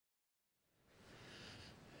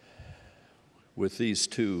With these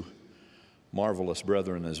two marvelous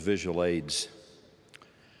brethren as visual aids,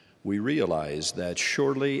 we realize that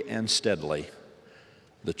surely and steadily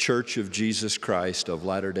the Church of Jesus Christ of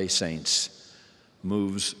Latter-day Saints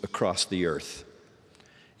moves across the earth.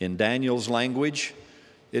 In Daniel's language,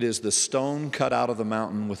 it is the stone cut out of the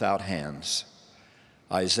mountain without hands.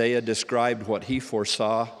 Isaiah described what he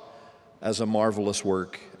foresaw as a marvelous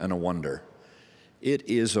work and a wonder. It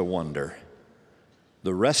is a wonder.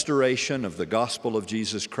 The restoration of the gospel of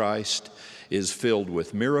Jesus Christ is filled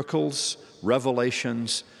with miracles,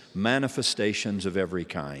 revelations, manifestations of every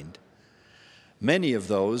kind. Many of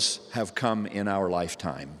those have come in our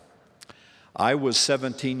lifetime. I was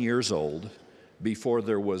 17 years old before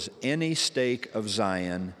there was any stake of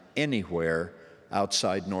Zion anywhere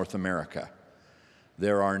outside North America.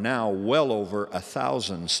 There are now well over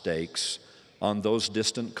 1,000 stakes on those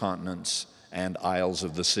distant continents and isles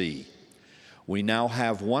of the sea. We now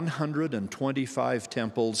have 125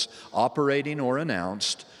 temples operating or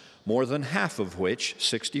announced, more than half of which,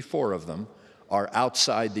 64 of them, are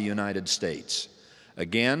outside the United States.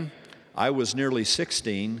 Again, I was nearly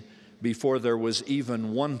 16 before there was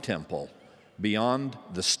even one temple beyond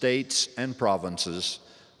the states and provinces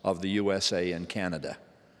of the USA and Canada.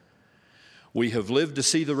 We have lived to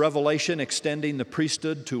see the revelation extending the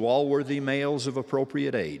priesthood to all worthy males of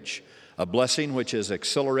appropriate age, a blessing which has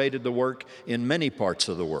accelerated the work in many parts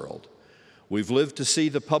of the world. We've lived to see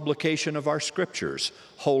the publication of our scriptures,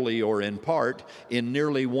 wholly or in part, in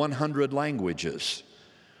nearly 100 languages.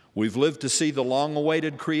 We've lived to see the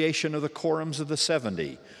long-awaited creation of the Quorums of the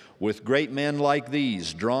 70, with great men like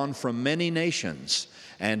these drawn from many nations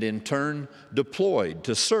and in turn deployed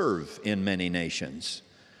to serve in many nations.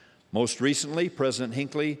 Most recently, President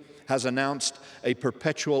Hinckley has announced a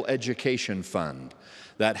perpetual education fund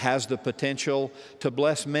that has the potential to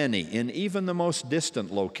bless many in even the most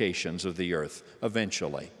distant locations of the earth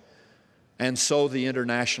eventually. And so the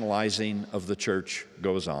internationalizing of the church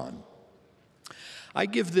goes on. I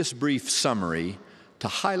give this brief summary to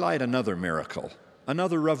highlight another miracle,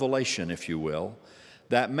 another revelation, if you will,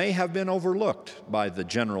 that may have been overlooked by the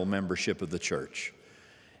general membership of the church.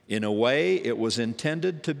 In a way, it was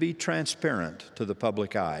intended to be transparent to the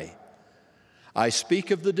public eye. I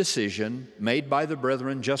speak of the decision made by the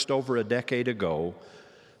brethren just over a decade ago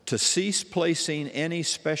to cease placing any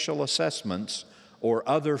special assessments or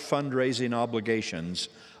other fundraising obligations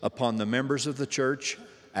upon the members of the church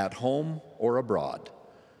at home or abroad.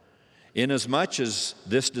 Inasmuch as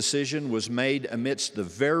this decision was made amidst the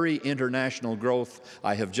very international growth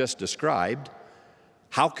I have just described,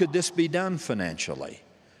 how could this be done financially?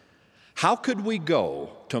 How could we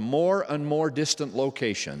go to more and more distant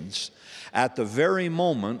locations at the very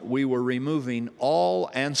moment we were removing all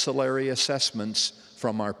ancillary assessments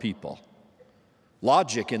from our people?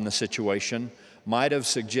 Logic in the situation might have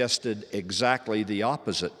suggested exactly the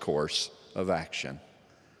opposite course of action.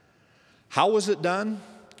 How was it done?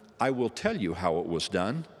 I will tell you how it was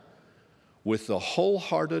done. With the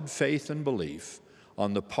wholehearted faith and belief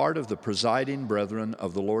on the part of the presiding brethren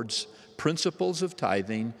of the Lord's principles of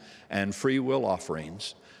tithing and free will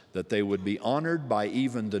offerings, that they would be honored by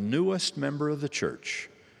even the newest member of the church,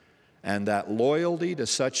 and that loyalty to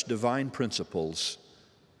such divine principles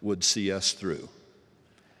would see us through.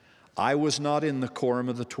 I was not in the Quorum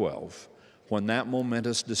of the 12 when that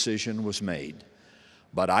momentous decision was made,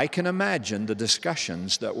 but I can imagine the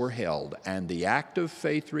discussions that were held and the act of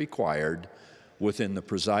faith required within the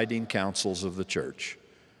presiding councils of the church.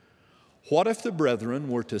 What if the brethren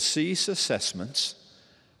were to cease assessments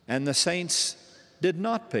and the saints did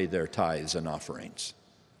not pay their tithes and offerings?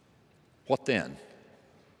 What then?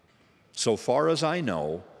 So far as I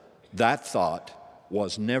know, that thought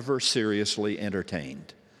was never seriously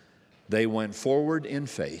entertained. They went forward in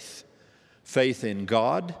faith. Faith in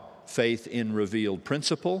God, faith in revealed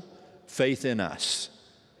principle, faith in us.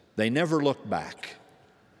 They never looked back.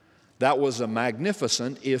 That was a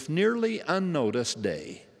magnificent, if nearly unnoticed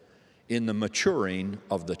day in the maturing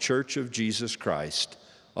of the Church of Jesus Christ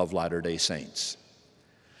of Latter-day Saints.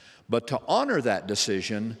 But to honor that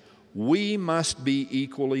decision, we must be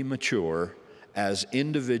equally mature as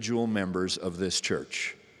individual members of this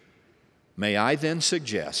church. May I then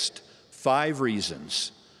suggest 5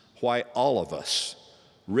 reasons why all of us,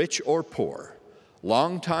 rich or poor,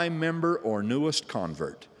 longtime member or newest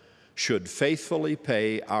convert, should faithfully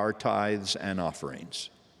pay our tithes and offerings.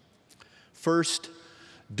 First,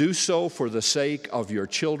 do so for the sake of your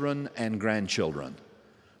children and grandchildren,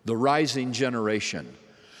 the rising generation,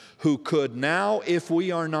 who could now, if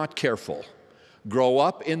we are not careful, grow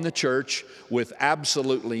up in the church with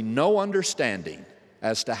absolutely no understanding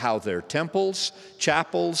as to how their temples,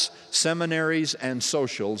 chapels, seminaries, and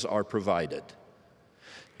socials are provided.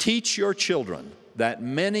 Teach your children that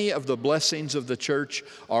many of the blessings of the church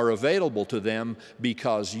are available to them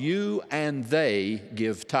because you and they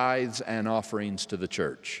give tithes and offerings to the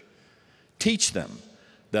church. Teach them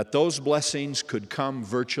that those blessings could come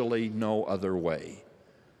virtually no other way.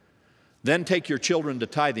 Then take your children to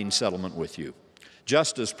tithing settlement with you,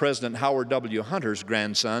 just as President Howard W. Hunter's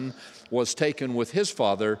grandson was taken with his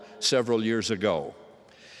father several years ago.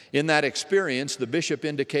 In that experience, the bishop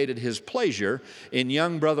indicated his pleasure in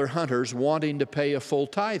young Brother Hunter's wanting to pay a full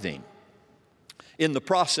tithing. In the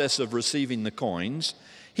process of receiving the coins,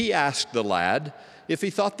 he asked the lad if he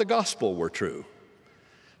thought the gospel were true.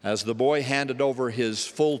 As the boy handed over his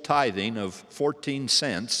full tithing of 14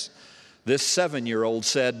 cents, this 7-year-old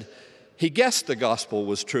said he guessed the gospel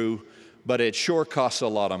was true, but it sure costs a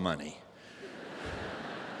lot of money.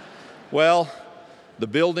 Well, the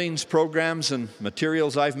buildings, programs, and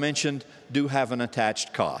materials I've mentioned do have an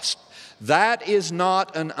attached cost. That is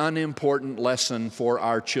not an unimportant lesson for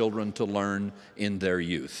our children to learn in their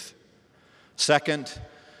youth. Second,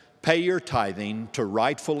 pay your tithing to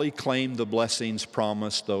rightfully claim the blessings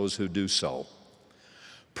promised those who do so.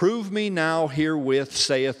 Prove me now herewith,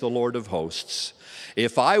 saith the Lord of hosts,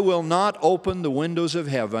 if I will not open the windows of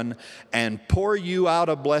heaven and pour you out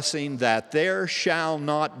a blessing, that there shall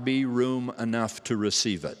not be room enough to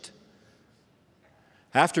receive it.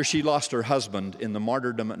 After she lost her husband in the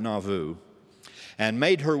martyrdom at Nauvoo and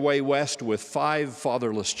made her way west with 5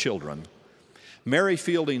 fatherless children, Mary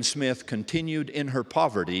Fielding Smith continued in her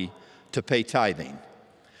poverty to pay tithing.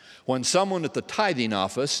 When someone at the tithing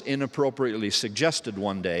office inappropriately suggested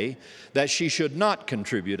one day that she should not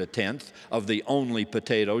contribute a tenth of the only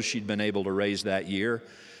potatoes she'd been able to raise that year,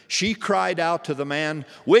 she cried out to the man,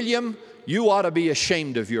 "William, you ought to be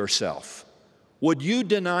ashamed of yourself. Would you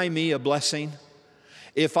deny me a blessing?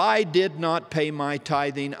 If I did not pay my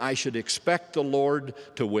tithing, I should expect the Lord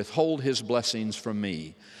to withhold his blessings from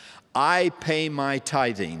me. I pay my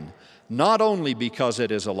tithing not only because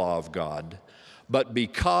it is a law of God, but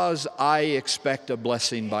because I expect a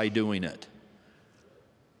blessing by doing it.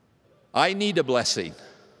 I need a blessing.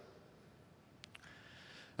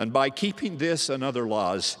 And by keeping this and other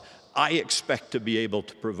laws, I expect to be able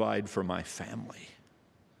to provide for my family."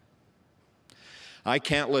 I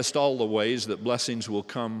can't list all the ways that blessings will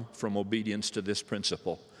come from obedience to this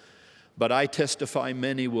principle, but I testify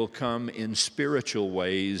many will come in spiritual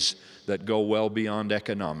ways that go well beyond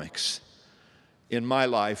economics. In my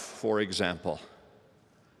life, for example,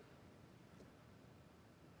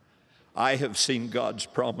 I have seen God's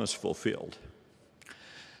promise fulfilled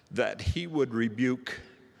that he would rebuke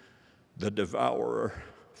the devourer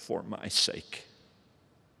for my sake.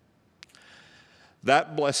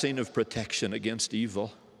 That blessing of protection against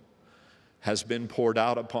evil has been poured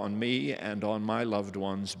out upon me and on my loved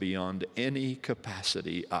ones beyond any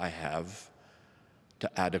capacity I have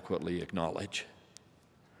to adequately acknowledge.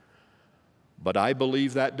 But I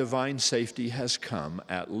believe that divine safety has come,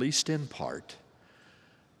 at least in part,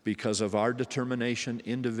 because of our determination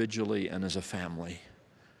individually and as a family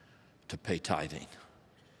to pay tithing.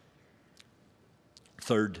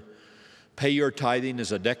 Third, pay your tithing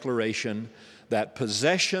is a declaration that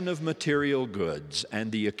possession of material goods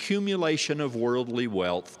and the accumulation of worldly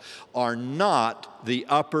wealth are not the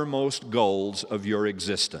uppermost goals of your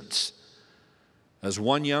existence. As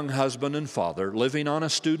one young husband and father living on a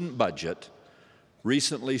student budget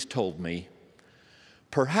recently told me,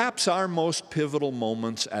 perhaps our most pivotal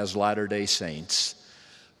moments as Latter-day Saints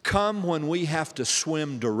come when we have to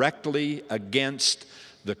swim directly against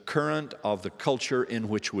the current of the culture in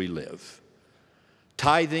which we live.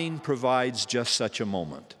 Tithing provides just such a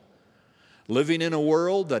moment. Living in a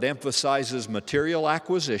world that emphasizes material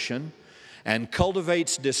acquisition and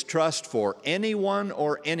cultivates distrust for anyone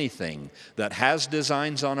or anything that has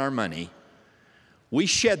designs on our money, we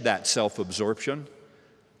shed that self-absorption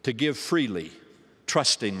to give freely,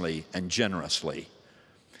 trustingly, and generously.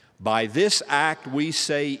 By this act, we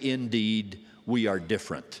say indeed we are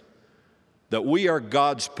different, that we are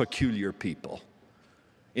God's peculiar people.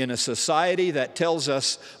 In a society that tells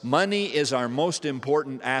us money is our most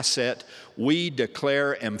important asset, we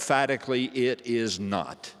declare emphatically it is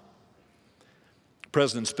not.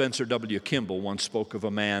 President Spencer W. Kimball once spoke of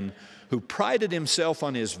a man who prided himself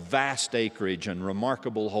on his vast acreage and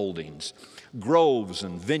remarkable holdings, groves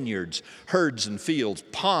and vineyards, herds and fields,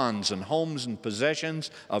 ponds and homes and possessions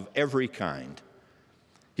of every kind.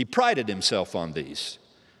 He prided himself on these,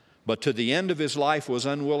 but to the end of his life was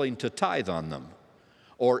unwilling to tithe on them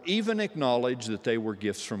or even acknowledge that they were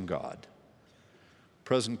gifts from God.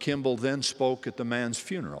 President Kimball then spoke at the man's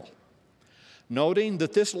funeral, noting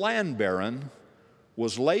that this land baron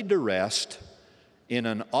was laid to rest in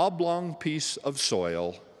an oblong piece of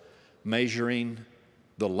soil measuring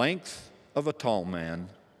the length of a tall man,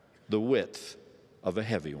 the width of a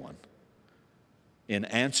heavy one. In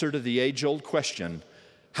answer to the age-old question,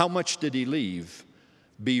 how much did he leave?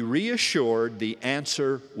 Be reassured, the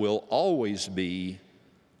answer will always be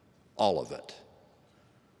all of it.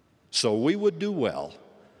 So we would do well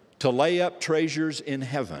to lay up treasures in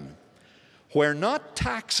heaven, where not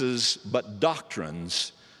taxes but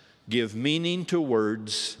doctrines give meaning to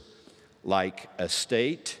words like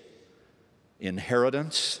estate,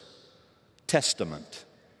 inheritance, testament,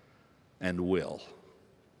 and will.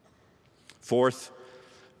 Fourth,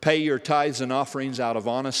 pay your tithes and offerings out of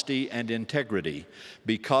honesty and integrity,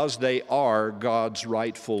 because they are God's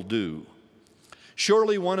rightful due.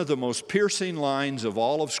 Surely one of the most piercing lines of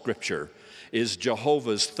all of Scripture is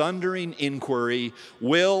Jehovah's thundering inquiry,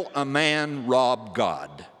 will a man rob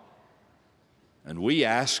God? And we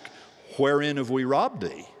ask, wherein have we robbed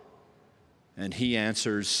thee? And he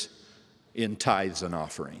answers, in tithes and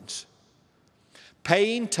offerings.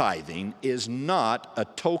 Paying tithing is not a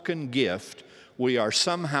token gift we are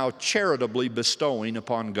somehow charitably bestowing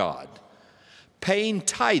upon God. Paying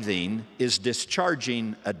tithing is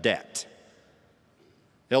discharging a debt.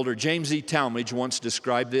 Elder James E. Talmage once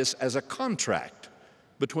described this as a contract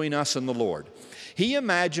between us and the Lord. He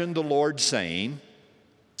imagined the Lord saying,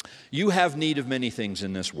 you have need of many things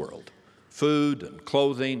in this world, food and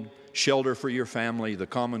clothing, shelter for your family, the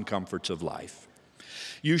common comforts of life.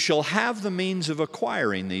 You shall have the means of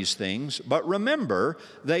acquiring these things, but remember,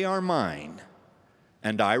 they are mine,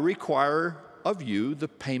 and I require of you the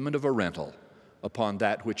payment of a rental upon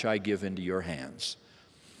that which I give into your hands.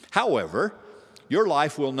 However, your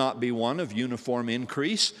life will not be one of uniform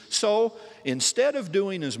increase, so instead of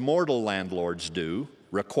doing as mortal landlords do,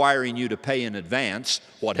 requiring you to pay in advance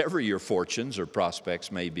whatever your fortunes or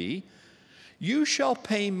prospects may be, you shall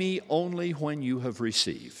pay me only when you have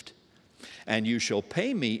received, and you shall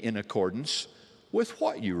pay me in accordance with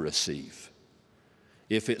what you receive.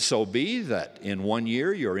 If it so be that in 1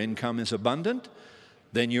 year your income is abundant,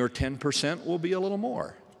 then your 10% will be a little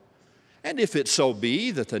more. And if it so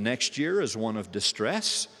be that the next year is one of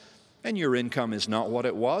distress, and your income is not what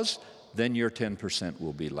it was, then your 10%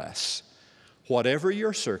 will be less. Whatever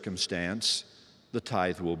your circumstance, the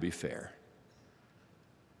tithe will be fair.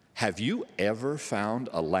 Have you ever found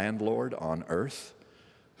a landlord on earth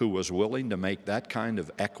who was willing to make that kind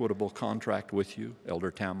of equitable contract with you?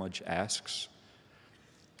 Elder Talmage asks.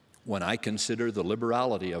 When I consider the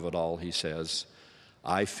liberality of it all, he says,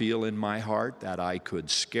 I feel in my heart that I could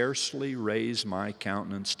scarcely raise my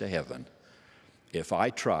countenance to heaven if I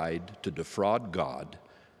tried to defraud God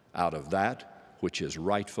out of that which is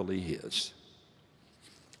rightfully His.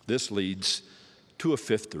 This leads to a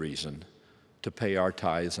fifth reason to pay our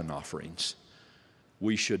tithes and offerings.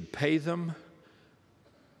 We should pay them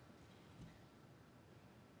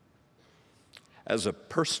as a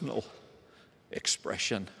personal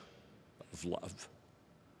expression of love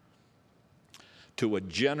to a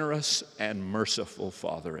generous and merciful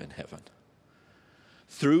Father in heaven.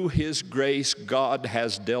 Through His grace, God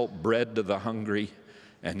has dealt bread to the hungry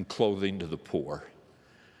and clothing to the poor.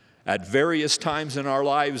 At various times in our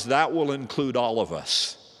lives, that will include all of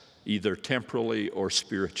us, either temporally or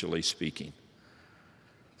spiritually speaking.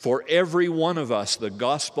 For every one of us, the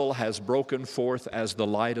gospel has broken forth as the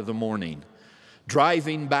light of the morning,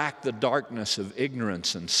 driving back the darkness of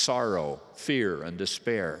ignorance and sorrow, fear and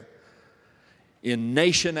despair. In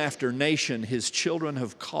nation after nation, His children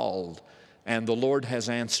have called, and the Lord has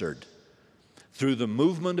answered. Through the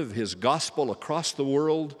movement of His gospel across the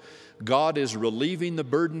world, God is relieving the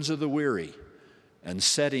burdens of the weary and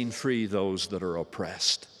setting free those that are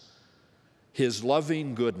oppressed. His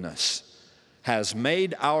loving goodness has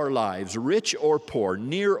made our lives, rich or poor,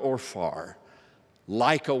 near or far,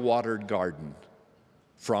 like a watered garden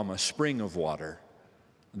from a spring of water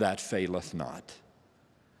that faileth not.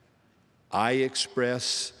 I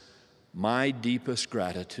express my deepest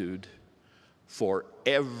gratitude for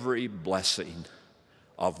every blessing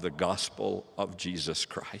of the gospel of Jesus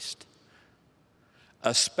Christ,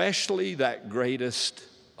 especially that greatest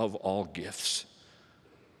of all gifts,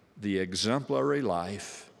 the exemplary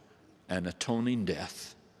life and atoning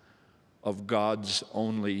death of God's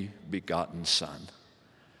only begotten Son.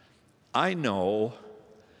 I know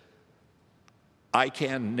I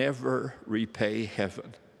can never repay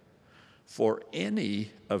heaven for any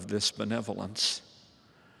of this benevolence,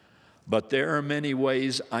 but there are many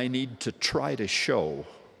ways I need to try to show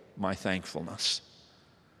my thankfulness.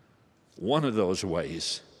 One of those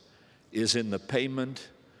ways is in the payment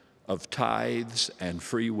of tithes and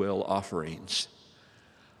free will offerings.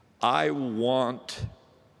 I want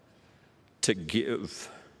to give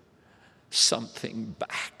something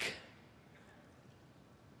back.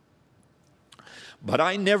 But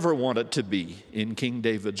I never want it to be, in King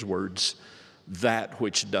David's words, that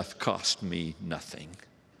which doth cost me nothing.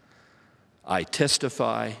 I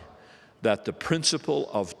testify that the principle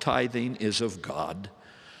of tithing is of God,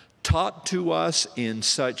 taught to us in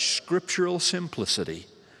such scriptural simplicity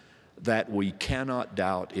that we cannot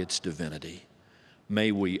doubt its divinity.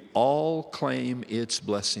 May we all claim its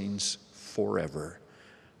blessings forever,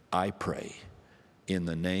 I pray, in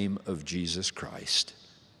the name of Jesus Christ.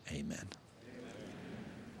 Amen.